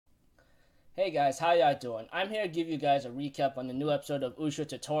Hey guys, how y'all doing? I'm here to give you guys a recap on the new episode of Ushio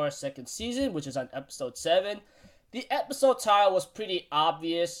to Tora second season, which is on episode 7. The episode title was pretty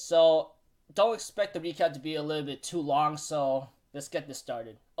obvious, so don't expect the recap to be a little bit too long, so let's get this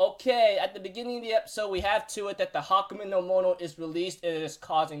started. Okay, at the beginning of the episode, we have to it that the Hakumen no Mono is released and it is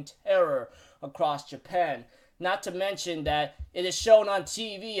causing terror across Japan. Not to mention that it is shown on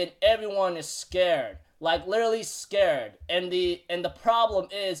TV and everyone is scared. Like literally scared. And the problem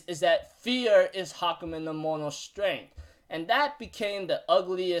is that fear is Hakumen no Mono's strength. And that became the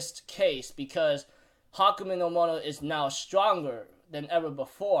ugliest case because Hakumen no Mono is now stronger than ever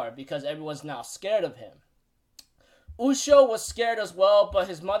before because everyone's now scared of him. Ushio was scared as well, but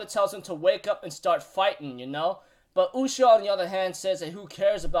his mother tells him to wake up and start fighting, you know? But Ushio, on the other hand, says that who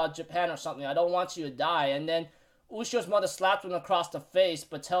cares about Japan or something? I don't want you to die. And then Ushio's mother slaps him across the face,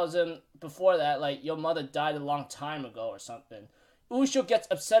 but tells him before that, like, your mother died a long time ago or something. Ushio gets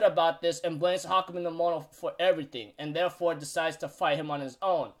upset about this and blames Hakumen no Mono for everything, and therefore decides to fight him on his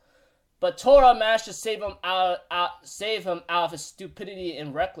own. But Tora managed to save him out of his stupidity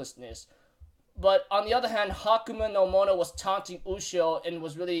and recklessness. But on the other hand, Hakumen no Mono was taunting Ushio and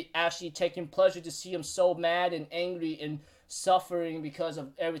was really actually taking pleasure to see him so mad and angry and suffering because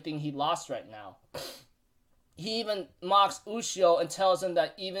of everything he lost right now. He even mocks Ushio and tells him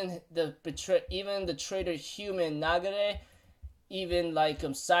that even the traitor human Nagare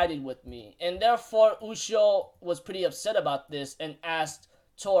even sided with me. And therefore Ushio was pretty upset about this and asked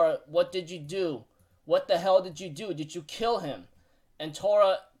Tora, what did you do? What the hell did you do? Did you kill him? And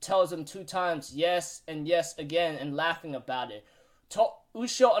Tora tells him 2 times yes and yes again and laughing about it.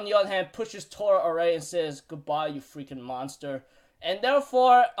 Ushio, on the other hand, pushes Tora away and says, goodbye, you freaking monster. And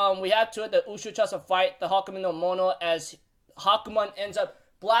therefore, we have to it that Ushio tries to fight the Hakumen no Mono as Hakumen ends up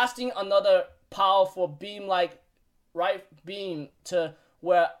blasting another powerful beam to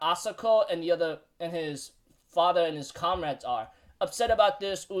where Asako and his father and his comrades are. Upset about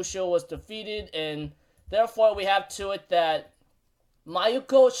this, Ushio was defeated, and therefore we have to it that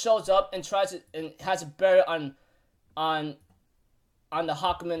Mayuko shows up and has it buried on the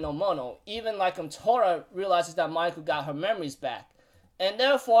Hakumen no Mono. Even Tora realizes that Mayuko got her memories back. And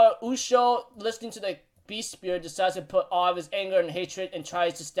therefore, Ushio, listening to the beast spirit, decides to put all of his anger and hatred and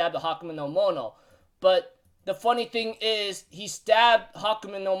tries to stab the Hakumen no Mono. But the funny thing is, he stabbed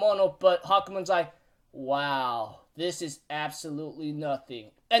Hakumen no Mono, but Hakumen's like, wow, this is absolutely nothing.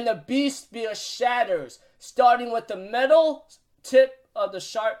 And the beast spear shatters, starting with the metal tip of the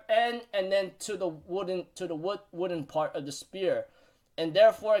sharp end and then to the wooden part of the spear. And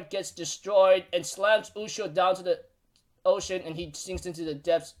therefore it gets destroyed and slams Ushio down to the ocean, and he sinks into the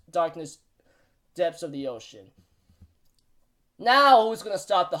depths of the ocean. Now who's gonna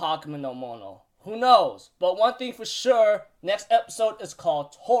stop the Hakumen no Mono? Who knows? But one thing for sure, next episode is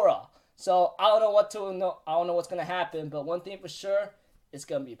called Tora. So I don't know what's gonna happen, but one thing for sure, it's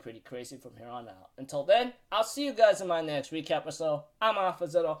gonna be pretty crazy from here on out. Until then, I'll see you guys in my next recap or so. I'm Alpha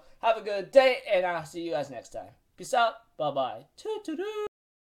Zero. Have a good day, and I'll see you guys next time. Peace out. Bye bye.